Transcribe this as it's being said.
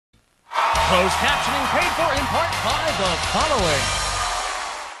Closed captioning paid for in part by the following.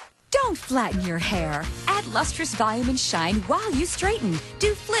 Don't flatten your hair. Add lustrous volume and shine while you straighten.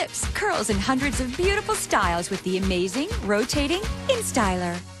 Do flips, curls, and hundreds of beautiful styles with the amazing rotating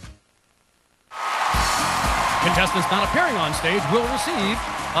InStyler. Contestants not appearing on stage will receive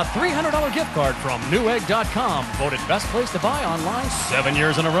a $300 gift card from Newegg.com, voted best place to buy online 7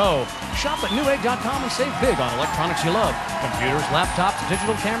 years in a row. Shop at Newegg.com and save big on electronics you love. Computers, laptops,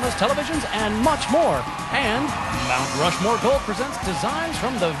 digital cameras, televisions, and much more. And Mount Rushmore Gold presents designs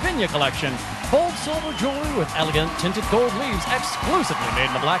from the Vinya collection. Bold silver jewelry with elegant tinted gold leaves, exclusively made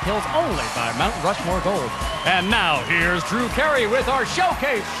in the Black Hills only by Mount Rushmore Gold. And now, here's Drew Carey with our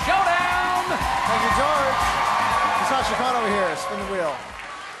Showcase Showdown! Thank you, George. Natasha, come on over here. Spin the wheel.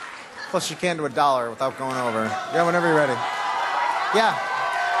 Plus you can to $1 without going over. Yeah, whenever you're ready. Yeah.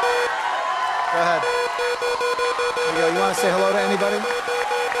 Go ahead. There you go. You want to say hello to anybody?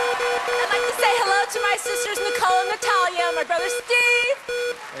 I'd like to say hello to my sisters Nicole and Natalia, my brother Steve.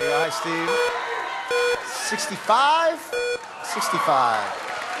 There you go. Hi, Steve. 65? 65.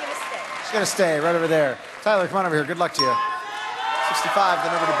 She's going to stay right over there. Tyler, come on over here. Good luck to you. 65,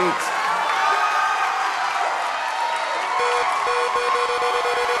 the number to beat.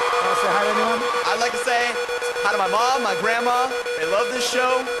 Say hi to anyone? I'd like to say hi to my mom, my grandma. They love this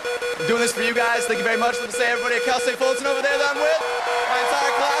show. I'm doing this for you guys. Thank you very much. Let me say everybody at Cal State Fullerton over there that I'm with. My entire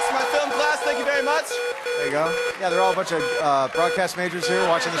class, my film class, thank you very much. There you go. Yeah, they're all a bunch of broadcast majors here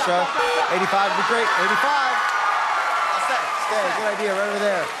watching the show. 85 would be great. 85. I'll stay. Stay. Good idea. Right over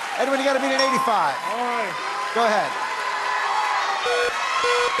there. Edwin, you got to beat an 85. All right. Go ahead.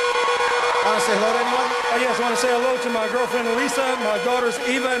 Want to say hello to anyone? Oh, yes, I want to say hello to my girlfriend Lisa, my daughters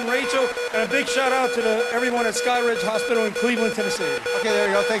Eva and Rachel, and a big shout out to everyone at Skyridge Hospital in Cleveland, Tennessee. Okay, there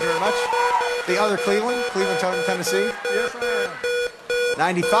you go. Thank you very much. The other Cleveland, Tennessee. Yes, I am.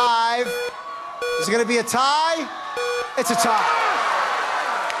 95. Is it going to be a tie? It's a tie.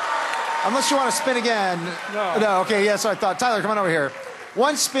 Unless you want to spin again. No. No, okay, yes, I thought. Tyler, come on over here.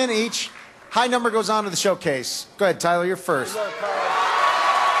 One spin each. High number goes on to the showcase. Go ahead, Tyler, you're first.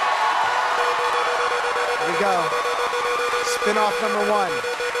 Here we go. Spin off number one.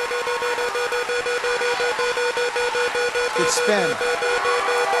 Good spin.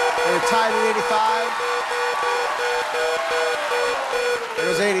 They're tied at 85. There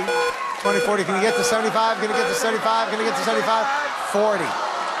goes 80. 20, 40. Can you get to 75? Can you get to 75? Can you get to 75? 40.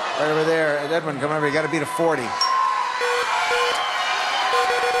 Right over there. Edwin, come over. You got to beat a 40.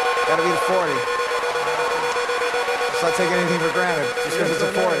 Got to beat a 40. Let's not take anything for granted just because it's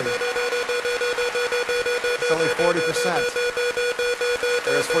a 40. It's only 40%.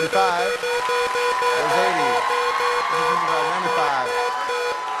 There's 45. There's 80. 95.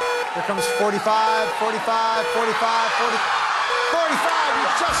 Here comes 45, 45, 45, 40. 45, you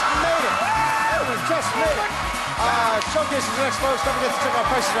just made it. Edwin just made it. Showcase is the next folks. Don't forget to check out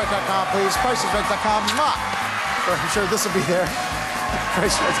pricesright.com, please. Pricesright.com. I'm sure this will be there.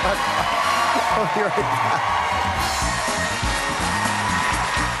 Pricesright.com. I'll be right back.